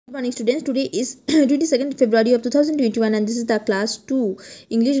Good morning students, today is 22nd February of 2021 and this is the class 2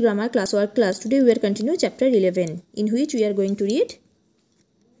 English grammar classwork class. Today we are continuing chapter 11 in which we are going to read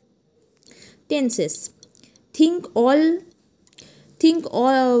tenses. Think of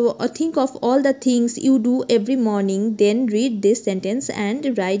all the things you do every morning, then read this sentence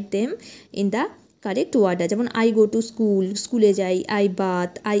and write them in the correct order. যেমন I go to school, স্কুলে যাই, I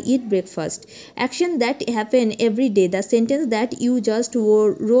bath, I eat breakfast. Action that happen every day. The sentence that you just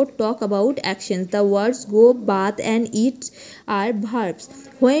wrote talk about actions. The words go, bath and eat are verbs.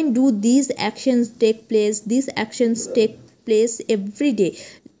 When do these actions take place? These actions take place every day.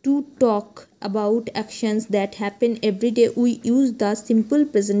 To talk about actions that happen every day, we use the simple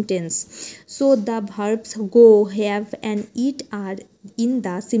present tense. So the verbs go, have and eat are in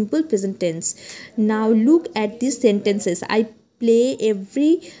the simple present tense. Now look at these sentences. I play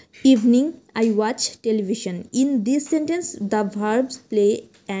every evening, I watch television. In this sentence the verbs play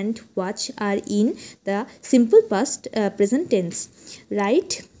and watch are in the simple past present tense.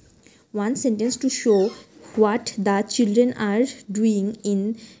 Write one sentence to show what the children are doing in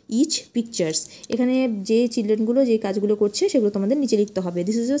each pictures. এখানে যে চিলড্রেনগুলো যে কাজগুলো করছে সেগুলো তোমাদের নিচে লিখতে হবে.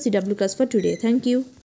 This is your CW class for today. Thank you.